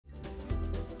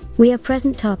We are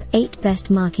present top 8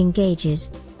 best marking gauges.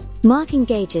 Marking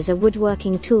gauges are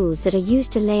woodworking tools that are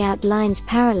used to lay out lines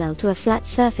parallel to a flat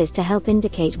surface to help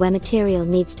indicate where material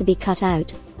needs to be cut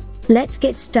out. Let's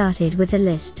get started with the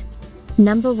list.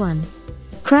 Number 1.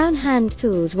 Crown Hand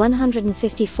Tools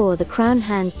 154. The Crown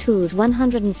Hand Tools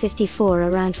 154,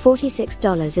 around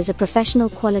 $46, is a professional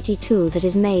quality tool that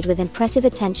is made with impressive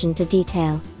attention to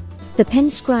detail. The pin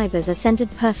scribers are centered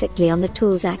perfectly on the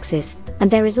tool's axis, and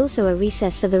there is also a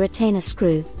recess for the retainer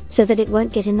screw, so that it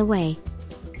won't get in the way.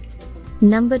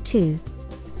 Number 2.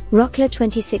 Rockler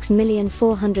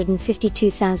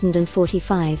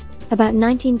 26,452,045, about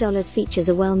 $19, features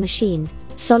a well-machined,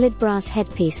 solid brass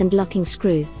headpiece and locking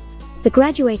screw. The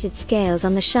graduated scales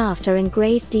on the shaft are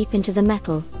engraved deep into the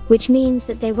metal, which means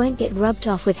that they won't get rubbed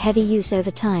off with heavy use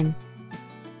over time.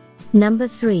 Number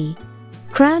 3.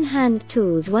 Crown Hand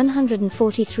Tools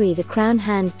 143. The Crown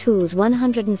Hand Tools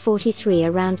 143,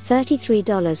 around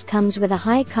 $33, comes with a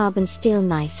high-carbon steel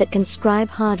knife that can scribe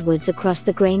hardwoods across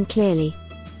the grain clearly.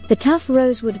 The tough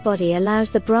rosewood body allows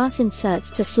the brass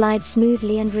inserts to slide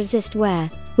smoothly and resist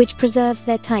wear, which preserves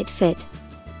their tight fit.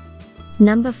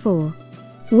 Number 4.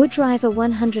 Woodriver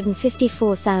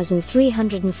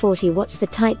 154,340 watts. The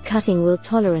tight cutting wheel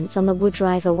tolerance on the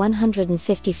Woodriver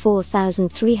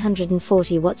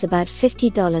 154,340 watts, about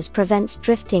 $50, prevents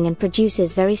drifting and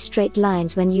produces very straight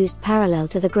lines when used parallel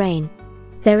to the grain.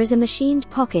 There is a machined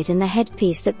pocket in the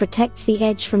headpiece that protects the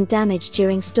edge from damage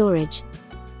during storage.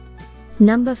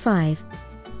 Number 5.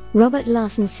 Robert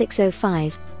Larson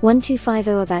 605, 1250,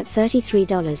 about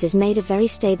 $33, is made of very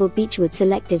stable beechwood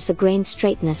selected for grain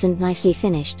straightness and nicely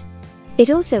finished.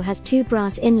 It also has 2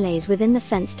 brass inlays within the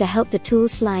fence to help the tool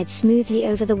slide smoothly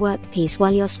over the workpiece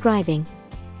while you're scribing.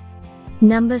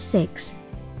 Number 6.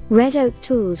 Red Oak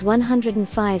Tools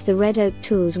 105. The Red Oak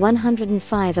Tools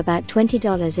 105, about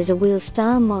 $20, is a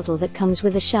wheel-style model that comes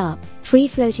with a sharp,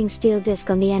 free-floating steel disc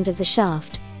on the end of the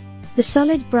shaft. The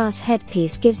solid brass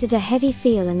headpiece gives it a heavy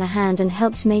feel in the hand and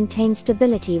helps maintain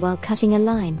stability while cutting a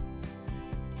line.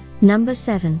 Number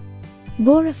 7.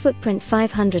 Bora Footprint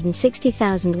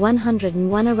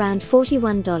 560,101, around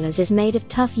 $41, is made of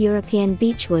tough European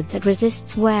beechwood that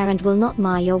resists wear and will not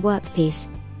mar your workpiece.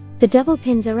 The double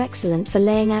pins are excellent for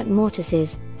laying out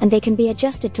mortises, and they can be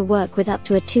adjusted to work with up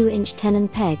to a 2-inch tenon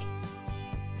peg.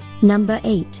 Number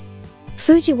 8.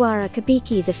 Fujiwara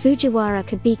Kabiki. The Fujiwara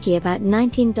Kabiki, about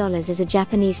 $19, is a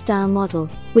Japanese-style model,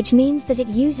 which means that it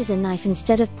uses a knife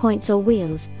instead of points or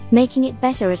wheels, making it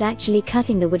better at actually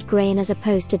cutting the wood grain as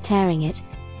opposed to tearing it.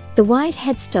 The wide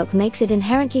headstock makes it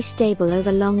inherently stable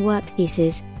over long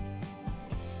workpieces,